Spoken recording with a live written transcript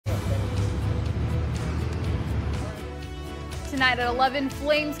Tonight at 11,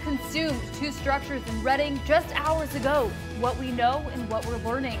 flames consumed two structures in Reading just hours ago. What we know and what we're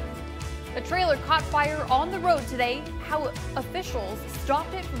learning. A trailer caught fire on the road today. How officials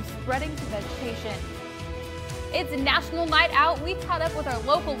stopped it from spreading to vegetation. It's a National Night Out. We caught up with our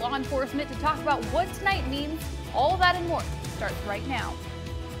local law enforcement to talk about what tonight means. All of that and more starts right now.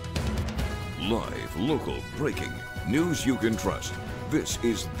 Live, local, breaking. News you can trust. This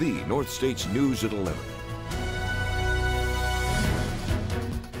is the North States News at 11.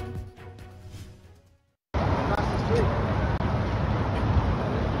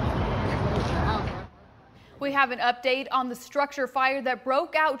 We have an update on the structure fire that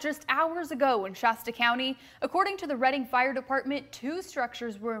broke out just hours ago in Shasta County. According to the Reading Fire Department, two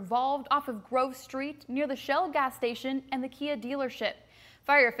structures were involved off of Grove Street near the Shell gas station and the Kia dealership.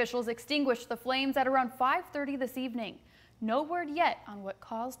 Fire officials extinguished the flames at around 5:30 this evening. No word yet on what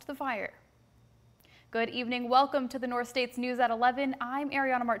caused the fire. Good evening. Welcome to the North States News at 11. I'm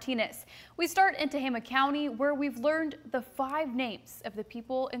Ariana Martinez. We start in Tehama County, where we've learned the 5 names of the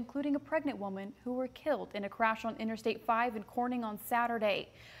people, including a pregnant woman, who were killed in a crash on Interstate 5 in Corning on Saturday.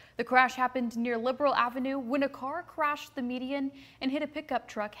 The crash happened near Liberal Avenue when a car crashed the median and hit a pickup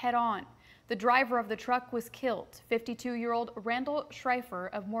truck head-on. The driver of the truck was killed, 52-year-old Randall Schreifer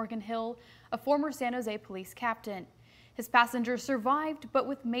of Morgan Hill, a former San Jose police captain. His passenger survived, but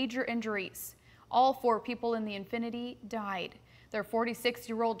with major injuries. All 4 people in the Infiniti died. They're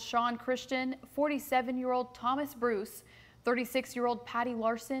 46-year-old Sean Christian, 47-year-old Thomas Bruce, 36-year-old Patty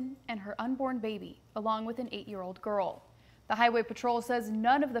Larson, and her unborn baby, along with an 8-year-old girl. The Highway Patrol says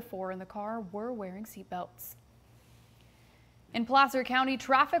none of the 4 in the car were wearing seatbelts. In Placer County,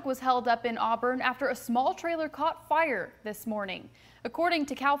 traffic was held up in Auburn after a small trailer caught fire this morning. According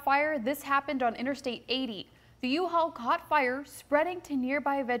to CAL FIRE, this happened on Interstate 80. The U-Haul caught fire, spreading to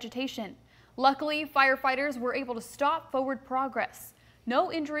nearby vegetation. Luckily, firefighters were able to stop forward progress.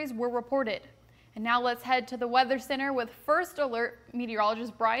 No injuries were reported. And now let's head to the Weather Center with First Alert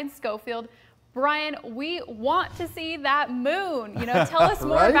meteorologist Brian Schofield. Brian, we want to see that moon. Tell us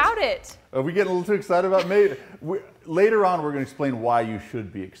more about it. Are we getting a little too excited about May? Later on, we're going to explain why you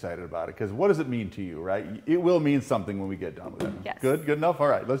should be excited about it, because what does it mean to you, right? It will mean something when we get done with it. Yes. Good enough? All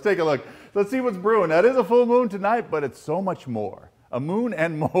right, let's take a look. Let's see what's brewing. That is a full moon tonight, but it's so much more. A moon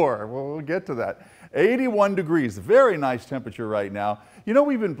and more. We'll get to that. 81 degrees, very nice temperature right now.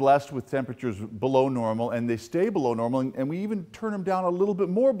 We've been blessed with temperatures below normal, and they stay below normal, and we even turn them down a little bit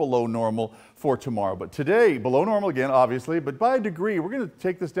more below normal for tomorrow. But today, below normal again, obviously, but by a degree. We're going to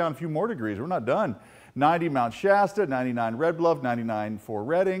take this down a few more degrees. We're not done. 90 Mount Shasta, 99 Red Bluff, 99 for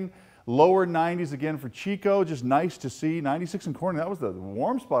Reading. Lower 90s again for Chico, just nice to see. 96 in Corning, that was the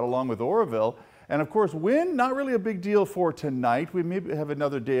warm spot along with Oroville. And of course, wind, not really a big deal for tonight. We maybe have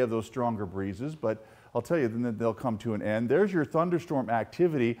another day of those stronger breezes, but I'll tell you, then they'll come to an end. There's your thunderstorm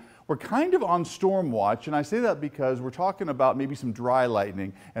activity. We're kind of on storm watch, and I say that because we're talking about maybe some dry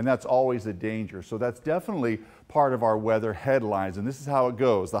lightning, and that's always a danger. So that's definitely part of our weather headlines, and this is how it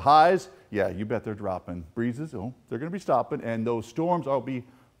goes. The highs, yeah, you bet they're dropping. Breezes, oh, they're going to be stopping, and those storms will be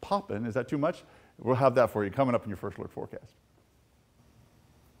popping. Is that too much? We'll have that for you coming up in your First Alert forecast.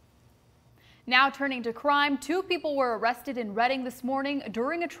 Now turning to crime, 2 people were arrested in Reading this morning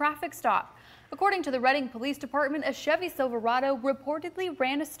during a traffic stop. According to the Reading Police Department, a Chevy Silverado reportedly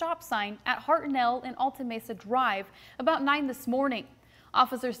ran a stop sign at Hartnell and Alta Mesa Drive about 9 this morning.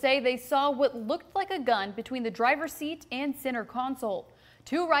 Officers say they saw what looked like a gun between the driver's seat and center console.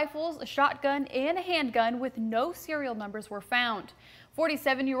 2 rifles, a shotgun, and a handgun with no serial numbers were found.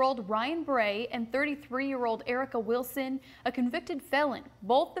 47-year-old Ryan Bray and 33-year-old Erica Wilson, a convicted felon,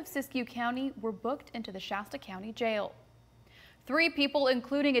 both of Siskiyou County, were booked into the Shasta County Jail. 3 people,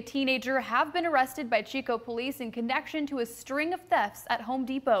 including a teenager, have been arrested by Chico police in connection to a string of thefts at Home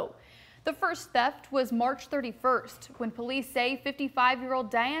Depot. The first theft was March 31st, when police say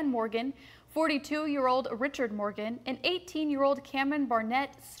 55-year-old Diane Morgan, 42-year-old Richard Morgan, and 18-year-old Cameron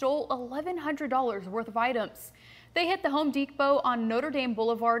Barnett stole $1,100 worth of items. They hit the Home Depot on Notre Dame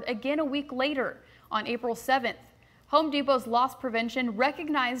Boulevard again a week later, on April 7th. Home Depot's loss prevention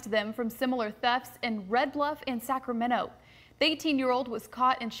recognized them from similar thefts in Red Bluff and Sacramento. The 18-year-old was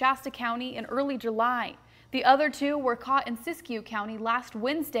caught in Shasta County in early July. The other 2 were caught in Siskiyou County last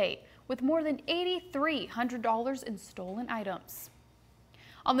Wednesday with more than $8,300 in stolen items.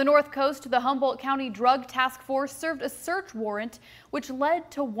 On the North Coast, the Humboldt County Drug Task Force served a search warrant which led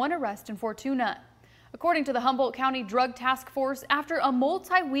to 1 arrest in Fortuna. According to the Humboldt County Drug Task Force, after a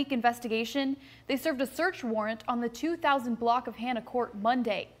multi-week investigation, they served a search warrant on the 2000 block of Hannah Court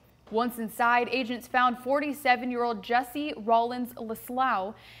Monday. Once inside, agents found 47-year-old Jesse Rollins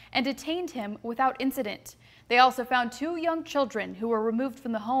Laslau and detained him without incident. They also found 2 young children who were removed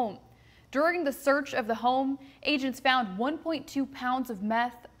from the home. During the search of the home, agents found 1.2 pounds of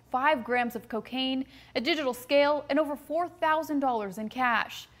meth, 5 grams of cocaine, a digital scale, and over $4,000 in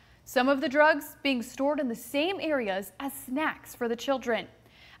cash. Some of the drugs being stored in the same areas as snacks for the children,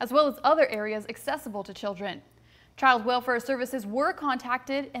 as well as other areas accessible to children. Child welfare services were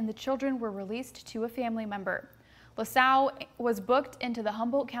contacted and the children were released to a family member. Lasau was booked into the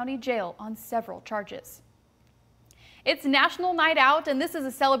Humboldt County Jail on several charges. It's National Night Out, and this is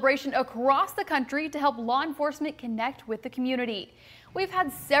a celebration across the country to help law enforcement connect with the community. We've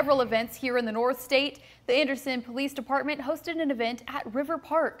had several events here in the North State. The Anderson Police Department hosted an event at River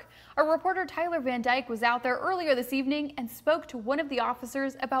Park. Our reporter Tyler Van Dyke was out there earlier this evening and spoke to one of the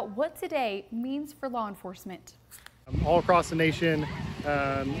officers about what today means for law enforcement. All across the nation,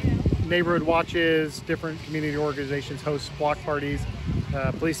 neighborhood watches, different community organizations host block parties,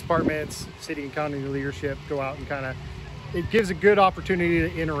 police departments, city and county leadership go out and it gives a good opportunity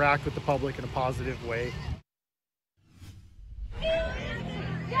to interact with the public in a positive way.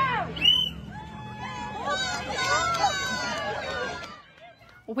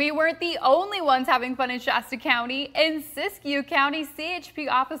 We weren't the only ones having fun in Shasta County. In Siskiyou County, CHP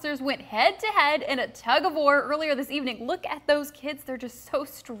officers went head-to-head in a tug-of-war earlier this evening. Look at those kids. They're just so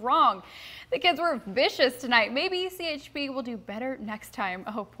strong. The kids were vicious tonight. Maybe CHP will do better next time.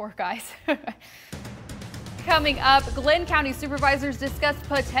 Oh, poor guys. Coming up, Glenn County supervisors discussed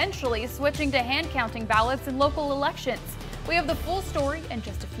potentially switching to hand-counting ballots in local elections. We have the full story in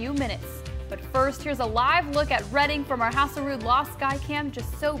just a few minutes. But first, here's a live look at Redding from our Hasselrud Lost Sky Cam.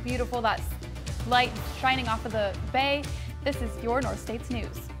 Just so beautiful, that light shining off of the bay. This is your North States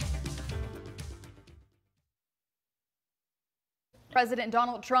News. President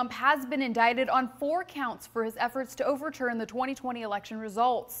Donald Trump has been indicted on 4 counts for his efforts to overturn the 2020 election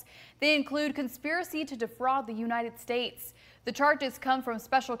results. They include conspiracy to defraud the United States. The charges come from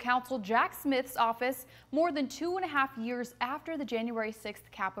special counsel Jack Smith's office more than 2.5 years after the January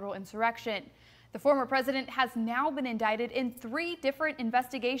 6th Capitol insurrection. The former president has now been indicted in 3 different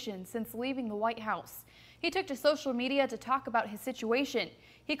investigations since leaving the White House. He took to social media to talk about his situation.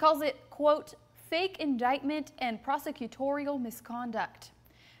 He calls it, quote, fake indictment and prosecutorial misconduct.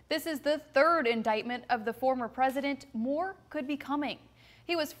 This is the 3rd indictment of the former president. More could be coming.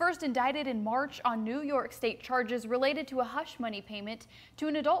 He was first indicted in March on New York State charges related to a hush money payment to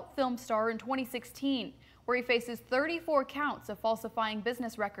an adult film star in 2016, where he faces 34 counts of falsifying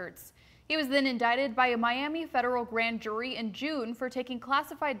business records. He was then indicted by a Miami federal grand jury in June for taking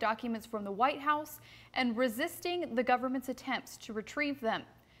classified documents from the White House and resisting the government's attempts to retrieve them.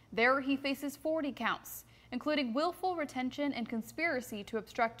 There he faces 40 counts, including willful retention and conspiracy to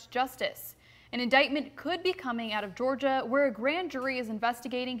obstruct justice. An indictment could be coming out of Georgia, where a grand jury is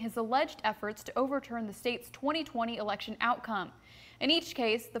investigating his alleged efforts to overturn the state's 2020 election outcome. In each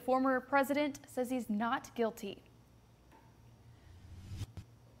case, the former president says he's not guilty.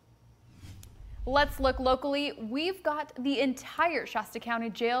 Let's look locally. We've got the entire Shasta County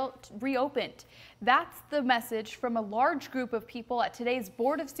Jail reopened. That's the message from a large group of people at today's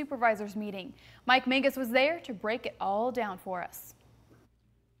Board of Supervisors meeting. Mike Mangus was there to break it all down for us.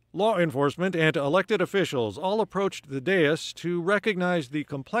 Law enforcement and elected officials all approached the dais to recognize the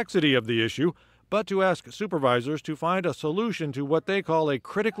complexity of the issue, but to ask supervisors to find a solution to what they call a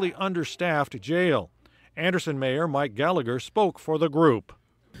critically understaffed jail. Anderson Mayor Mike Gallagher spoke for the group.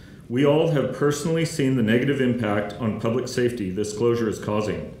 We all have personally seen the negative impact on public safety this closure is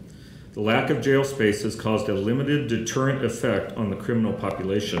causing. The lack of jail space has caused a limited deterrent effect on the criminal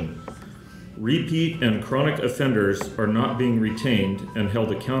population. Repeat and chronic offenders are not being retained and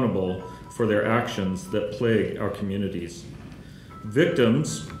held accountable for their actions that plague our communities.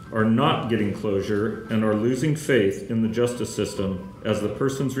 Victims are not getting closure and are losing faith in the justice system as the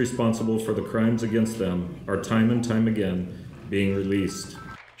persons responsible for the crimes against them are time and time again being released.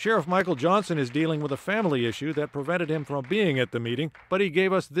 Sheriff Michael Johnson is dealing with a family issue that prevented him from being at the meeting, but he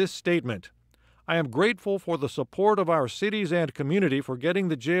gave us this statement. I am grateful for the support of our cities and community for getting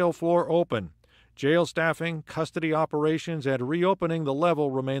the jail floor open. Jail staffing, custody operations, and reopening the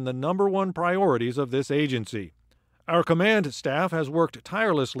level remain the #1 priorities of this agency. Our command staff has worked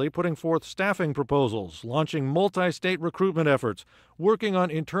tirelessly putting forth staffing proposals, launching multi-state recruitment efforts, working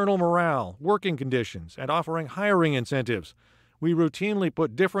on internal morale, working conditions, and offering hiring incentives. We routinely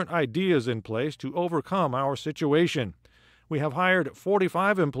put different ideas in place to overcome our situation. We have hired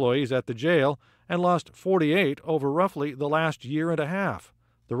 45 employees at the jail and lost 48 over roughly the last year and a half.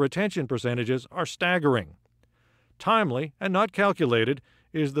 The retention percentages are staggering. Timely and not calculated,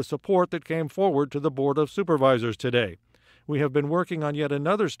 is the support that came forward to the Board of Supervisors today. We have been working on yet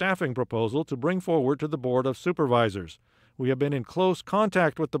another staffing proposal to bring forward to the Board of Supervisors. We have been in close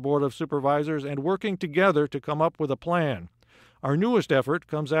contact with the Board of Supervisors and working together to come up with a plan. Our newest effort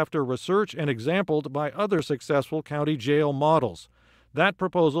comes after research and exampled by other successful county jail models. That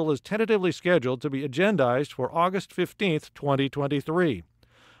proposal is tentatively scheduled to be agendized for August 15, 2023.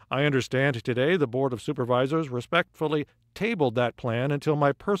 I understand today the Board of Supervisors respectfully tabled that plan until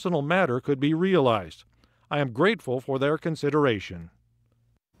my personal matter could be realized. I am grateful for their consideration.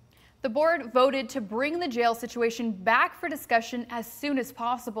 The board voted to bring the jail situation back for discussion as soon as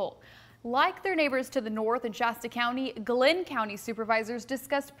possible. Like their neighbors to the north in Shasta County, Glenn County supervisors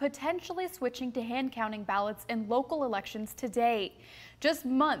discussed potentially switching to hand counting ballots in local elections today. Just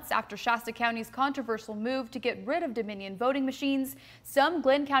months after Shasta County's controversial move to get rid of Dominion voting machines, some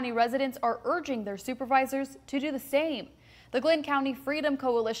Glenn County residents are urging their supervisors to do the same. The Glenn County Freedom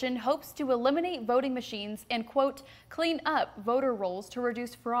Coalition hopes to eliminate voting machines and, quote, clean up voter rolls to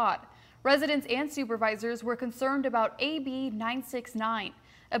reduce fraud. Residents and supervisors were concerned about AB 969.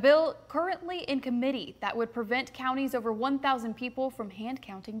 A bill currently in committee that would prevent counties over 1,000 people from hand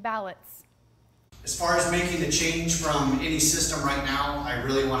counting ballots. As far as making the change from any system right now, I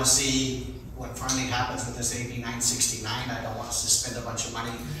really want to see what finally happens with this AB 969. I don't want us to spend a bunch of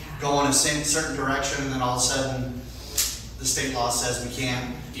money, go in a certain direction, and then all of a sudden the state law says we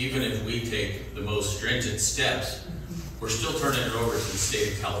can't. Even if we take the most stringent steps, we're still turning it over to the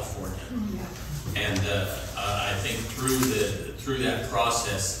state of California. And I think through that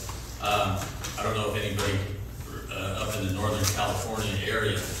process, I don't know if anybody up in the Northern California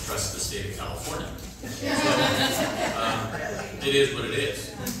area trusts the state of California. So, it is what it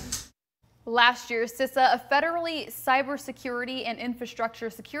is. Last year, CISA, a federally cybersecurity and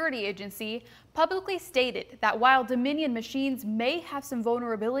infrastructure security agency, publicly stated that while Dominion machines may have some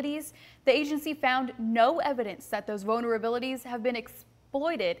vulnerabilities, the agency found no evidence that those vulnerabilities have been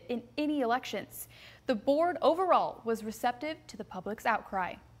exploited in any elections. The board overall was receptive to the public's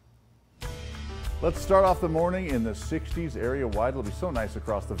outcry. Let's start off the morning in the 60s area-wide. It'll be so nice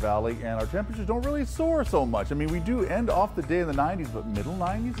across the valley, and our temperatures don't really soar so much. I mean, we do end off the day in the 90s, but middle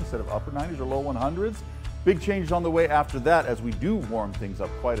 90s instead of upper 90s or low 100s. Big changes on the way after that as we do warm things up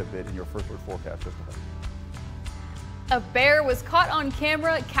quite a bit in your first word forecast just ahead. A bear was caught on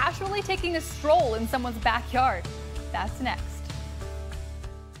camera casually taking a stroll in someone's backyard. That's next.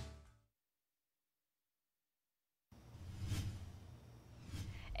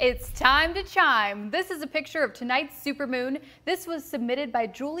 It's time to chime. This is a picture of tonight's supermoon. This was submitted by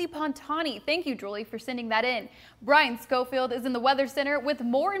Julie Pontani. Thank you, Julie, for sending that in. Brian Schofield is in the Weather Center with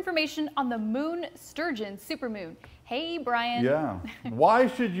more information on the Moon Sturgeon supermoon. Hey, Brian. Yeah. Why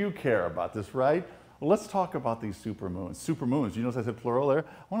should you care about this, right? Well, let's talk about these supermoons. Supermoons, you notice I said plural there?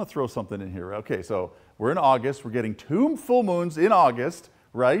 I want to throw something in here. Okay, so we're in August. We're getting 2 full moons in August.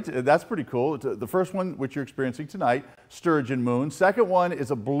 Right? That's pretty cool. The first one, which you're experiencing tonight, sturgeon moon. Second one is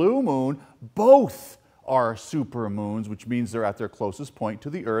a blue moon. Both are super moons, which means they're at their closest point to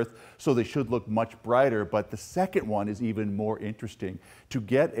the Earth, so they should look much brighter. But the second one is even more interesting. To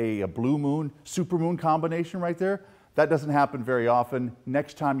get a blue moon, super moon combination right there, that doesn't happen very often.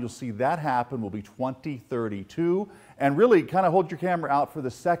 Next time you'll see that happen will be 2032. And really kind of hold your camera out for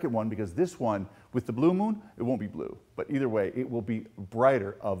the second one, because this one with the blue moon, it won't be blue. But either way, it will be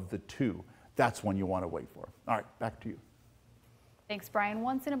brighter of the two. That's one you want to wait for. All right, back to you. Thanks, Brian.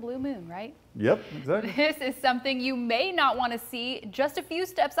 Once in a blue moon, right? Yep, exactly. This is something you may not want to see just a few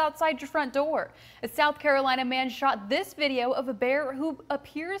steps outside your front door. A South Carolina man shot this video of a bear who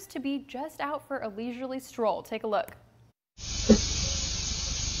appears to be just out for a leisurely stroll. Take a look.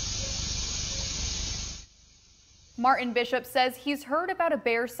 Martin Bishop says he's heard about a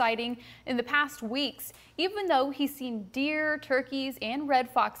bear sighting in the past weeks. Even though he's seen deer, turkeys, and red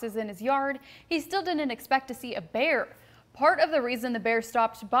foxes in his yard, he still didn't expect to see a bear. Part of the reason the bear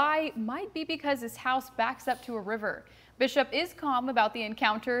stopped by might be because his house backs up to a river. Bishop is calm about the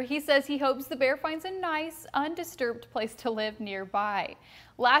encounter. He says he hopes the bear finds a nice, undisturbed place to live nearby.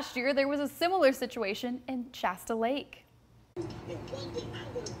 Last year, there was a similar situation in Shasta Lake.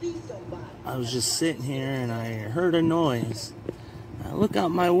 I was just sitting here and I heard a noise. I look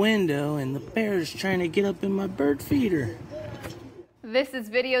out my window and the bear's trying to get up in my bird feeder. This is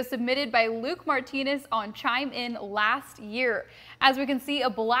video submitted by Luke Martinez on Chime In last year. As we can see, a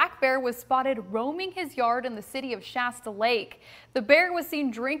black bear was spotted roaming his yard in the city of Shasta Lake. The bear was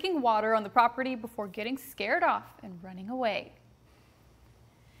seen drinking water on the property before getting scared off and running away.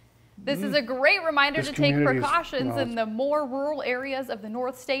 This is a great reminder to take precautions in the more rural areas of the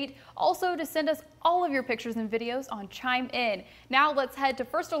North State. Also to send us all of your pictures and videos on Chime In. Now let's head to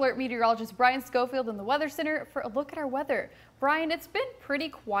First Alert meteorologist Brian Schofield in the Weather Center for a look at our weather. Brian, it's been pretty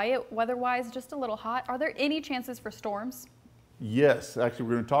quiet weather-wise, just a little hot. Are there any chances for storms? Yes, actually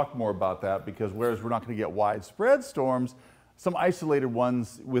we're going to talk more about that because whereas we're not going to get widespread storms, some isolated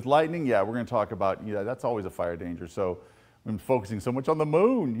ones with lightning, yeah, we're going to talk about, that's always a fire danger. So I'm focusing so much on the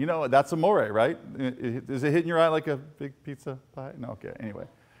moon. That's amore, right? Is it hitting your eye like a big pizza pie? No, okay, anyway.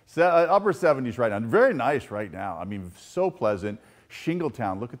 Upper 70s right now. Very nice right now. I mean, so pleasant.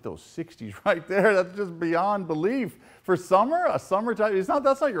 Shingletown, look at those 60s right there. That's just beyond belief. For summer, a summertime,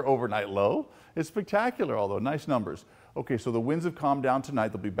 that's not your overnight low. It's spectacular, although nice numbers. Okay, so the winds have calmed down tonight.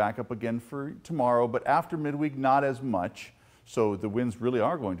 They'll be back up again for tomorrow, but after midweek, not as much. So the winds really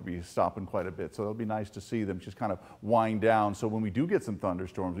are going to be stopping quite a bit. So it'll be nice to see them just kind of wind down. So when we do get some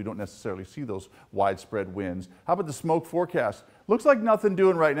thunderstorms, we don't necessarily see those widespread winds. How about the smoke forecast? Looks like nothing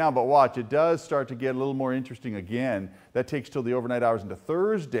doing right now, but watch, it does start to get a little more interesting again. That takes till the overnight hours into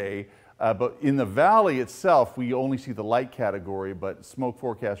Thursday. But in the valley itself, we only see the light category, but smoke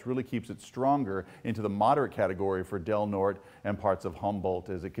forecast really keeps it stronger into the moderate category for Del Norte and parts of Humboldt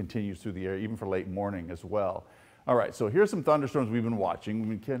as it continues through the area, even for late morning as well. All right, so here's some thunderstorms we've been watching.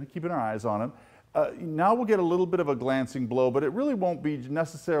 We've been kind of keeping our eyes on them. Now we'll get a little bit of a glancing blow, but it really won't be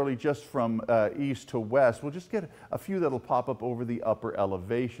necessarily just from east to west. We'll just get a few that'll pop up over the upper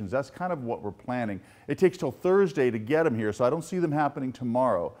elevations. That's kind of what we're planning. It takes till Thursday to get them here, so I don't see them happening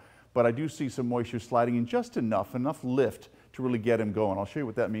tomorrow. But I do see some moisture sliding in just enough lift to really get them going. I'll show you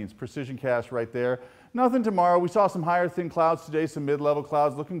what that means. Precision cast right there. Nothing tomorrow. We saw some higher thin clouds today, some mid-level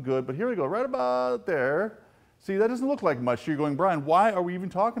clouds looking good, but here we go, right about there. See, that doesn't look like much. You're going, Brian, why are we even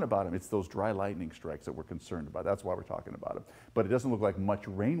talking about them? It's those dry lightning strikes that we're concerned about. That's why we're talking about them. But it doesn't look like much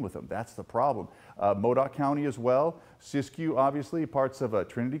rain with them. That's the problem. Modoc County as well. Siskiyou, obviously, parts of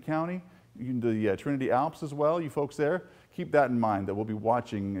Trinity County, the Trinity Alps as well, you folks there. Keep that in mind that we'll be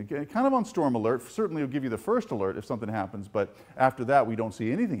watching kind of on storm alert. Certainly will give you the first alert if something happens, but after that we don't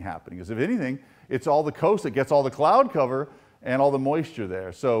see anything happening. As if anything, it's all the coast that gets all the cloud cover and all the moisture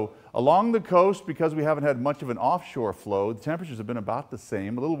there. So along the coast, because we haven't had much of an offshore flow, the temperatures have been about the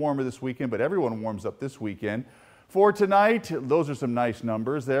same. A little warmer this weekend, but everyone warms up this weekend. For tonight, those are some nice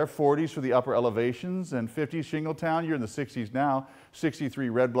numbers there. 40s for the upper elevations and 50s Shingletown. You're in the 60s now. 63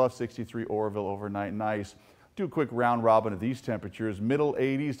 Red Bluff, 63 Oroville overnight. Nice. Do a quick round robin of these temperatures. Middle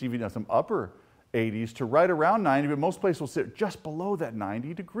 80s, even some upper 80s to right around 90, but most places will sit just below that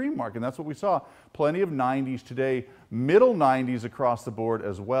 90-degree mark, and that's what we saw. Plenty of 90s today, middle 90s across the board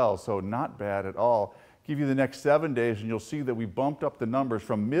as well, so not bad at all. Give you the next 7 days, and you'll see that we bumped up the numbers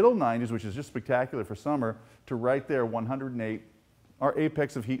from middle 90s, which is just spectacular for summer, to right there, 108. Our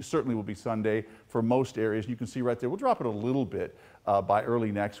apex of heat certainly will be Sunday for most areas. You can see right there, we'll drop it a little bit by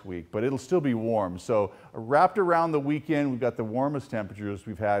early next week, but it'll still be warm. So wrapped around the weekend, we've got the warmest temperatures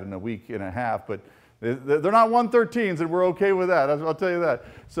we've had in a week and a half, but they're not 113s, and we're okay with that. I'll tell you that.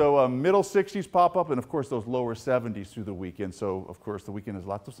 So middle 60s pop up, and of course those lower 70s through the weekend. So of course the weekend has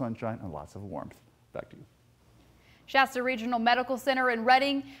lots of sunshine and lots of warmth. Back to you. Shasta Regional Medical Center in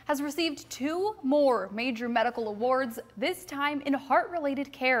Redding has received 2 more major medical awards, this time in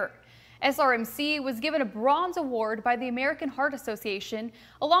heart-related care. SRMC was given a bronze award by the American Heart Association,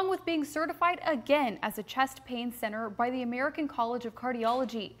 along with being certified again as a chest pain center by the American College of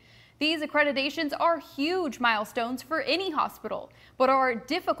Cardiology. These accreditations are huge milestones for any hospital, but are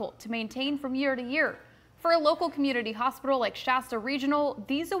difficult to maintain from year to year. For a local community hospital like Shasta Regional,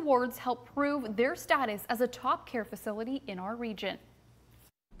 these awards help prove their status as a top care facility in our region.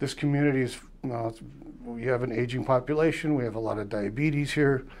 This community is, we have an aging population, we have a lot of diabetes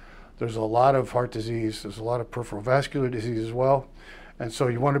here, there's a lot of heart disease, there's a lot of peripheral vascular disease as well. And so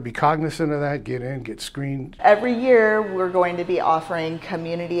you want to be cognizant of that, get in, get screened. Every year we're going to be offering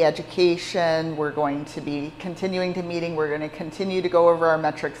community education, we're going to be continuing to meeting, we're going to continue to go over our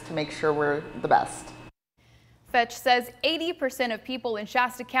metrics to make sure we're the best. Fetch says 80% of people in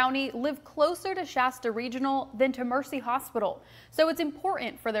Shasta County live closer to Shasta Regional than to Mercy Hospital. So it's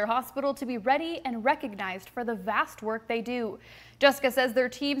important for their hospital to be ready and recognized for the vast work they do. Jessica says their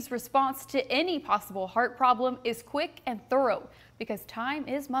team's response to any possible heart problem is quick and thorough because time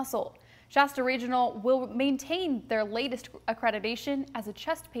is muscle. Shasta Regional will maintain their latest accreditation as a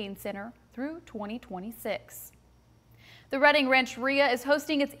chest pain center through 2026. The Redding Rancheria is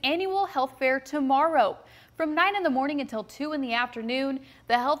hosting its annual health fair tomorrow. From 9 in the morning until 2 in the afternoon,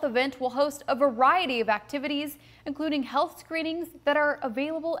 the health event will host a variety of activities, including health screenings that are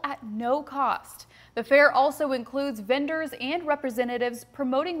available at no cost. The fair also includes vendors and representatives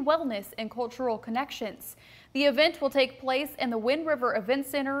promoting wellness and cultural connections. The event will take place in the Wind River Event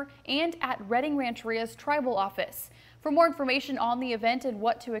Center and at Redding Rancheria's tribal office. For more information on the event and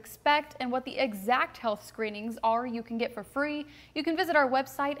what to expect and what the exact health screenings are you can get for free, you can visit our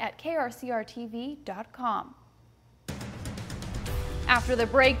website at krcrtv.com. After the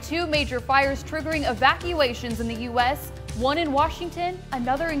break, 2 major fires triggering evacuations in the U.S., one in Washington,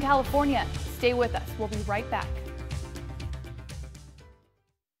 another in California. Stay with us. We'll be right back.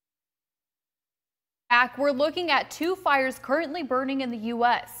 We're looking at 2 fires currently burning in the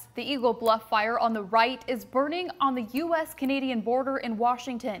U.S. The Eagle Bluff fire on the right is burning on the U.S.-Canadian border in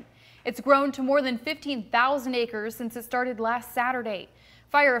Washington. It's grown to more than 15,000 acres since it started last Saturday.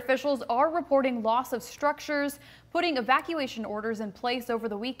 Fire officials are reporting loss of structures, putting evacuation orders in place over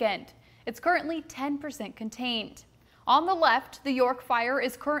the weekend. It's currently 10% contained. On the left, the York fire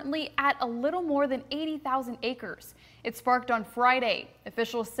is currently at a little more than 80,000 acres. It sparked on Friday.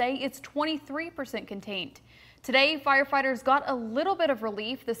 Officials say it's 23% contained. Today, firefighters got a little bit of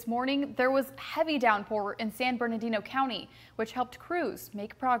relief. This morning, there was heavy downpour in San Bernardino County, which helped crews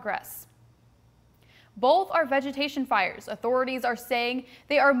make progress. Both are vegetation fires. Authorities are saying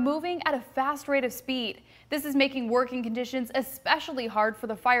they are moving at a fast rate of speed. This is making working conditions especially hard for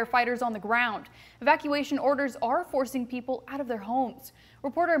the firefighters on the ground. Evacuation orders are forcing people out of their homes.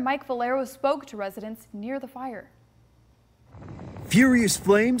 Reporter Mike Valero spoke to residents near the fire. Furious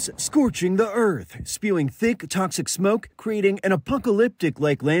flames scorching the earth, spewing thick, toxic smoke, creating an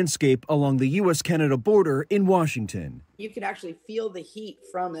apocalyptic-like landscape along the U.S.-Canada border in Washington. You could actually feel the heat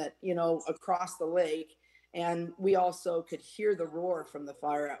from it, across the lake. And we also could hear the roar from the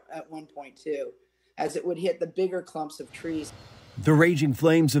fire at one point, too, as it would hit the bigger clumps of trees. The raging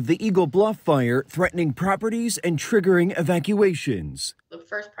flames of the Eagle Bluff fire threatening properties and triggering evacuations. The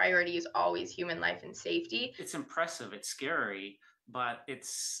first priority is always human life and safety. It's impressive, it's scary, but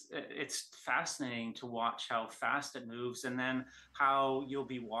it's fascinating to watch how fast it moves, and then how you'll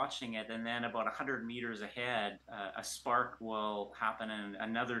be watching it, and then about 100 meters ahead, a spark will happen and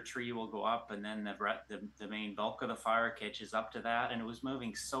another tree will go up, and then the main bulk of the fire catches up to that, and it was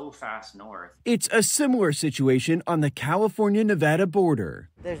moving so fast north. It's a similar situation on the California-Nevada border.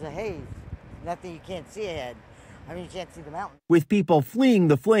 There's a haze, nothing, you can't see ahead. You can't see the mountain. With people fleeing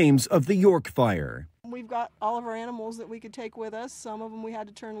the flames of the York fire. We've got all of our animals that we could take with us. Some of them we had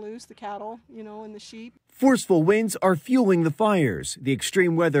to turn loose, the cattle, and the sheep. Forceful winds are fueling the fires, the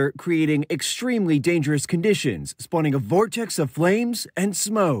extreme weather creating extremely dangerous conditions, spawning a vortex of flames and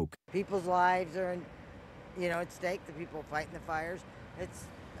smoke. People's lives are, at stake, the people fighting the fires. It's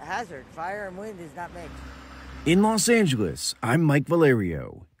a hazard. Fire and wind is not mixed. In Los Angeles, I'm Mike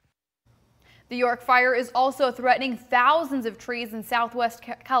Valerio. The York fire is also threatening thousands of trees in southwest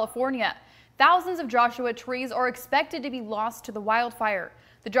California. Thousands of Joshua trees are expected to be lost to the wildfire.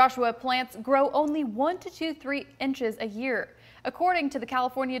 The Joshua plants grow only 1 to 3 inches a year. According to the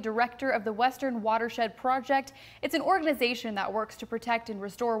California director of the Western Watershed Project, it's an organization that works to protect and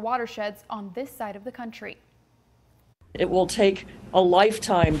restore watersheds on this side of the country. It will take a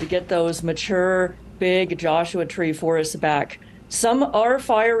lifetime to get those mature, big Joshua tree forests back. Some are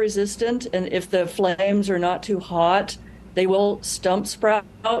fire resistant, and if the flames are not too hot, they will stump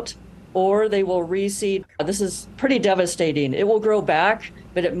sprout or they will reseed. This is pretty devastating. It will grow back,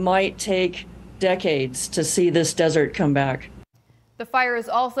 but it might take decades to see this desert come back. The fire is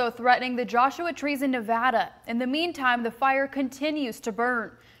also threatening the Joshua trees in Nevada. In the meantime, the fire continues to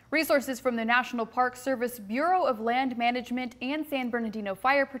burn. Resources from the National Park Service, Bureau of Land Management, and San Bernardino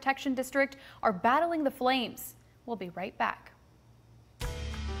Fire Protection District are battling the flames. We'll be right back.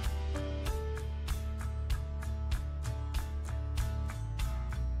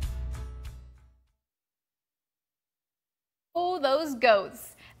 Oh, those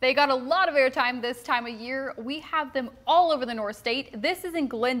goats. They got a lot of airtime this time of year. We have them all over the North State. This is in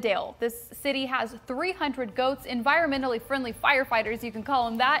Glendale. This city has 300 goats, environmentally friendly firefighters, you can call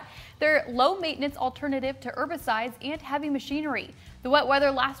them that. They're low maintenance alternative to herbicides and heavy machinery. The wet weather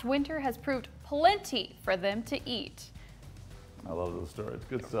last winter has proved plenty for them to eat. I love those stories.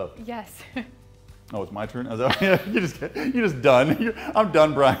 Good stuff. Yes. Oh, it's my turn? You're just done. I'm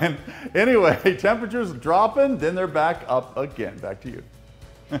done, Brian. Anyway, temperatures dropping, then they're back up again. Back to you.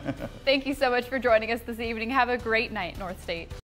 Thank you so much for joining us this evening. Have a great night, North State.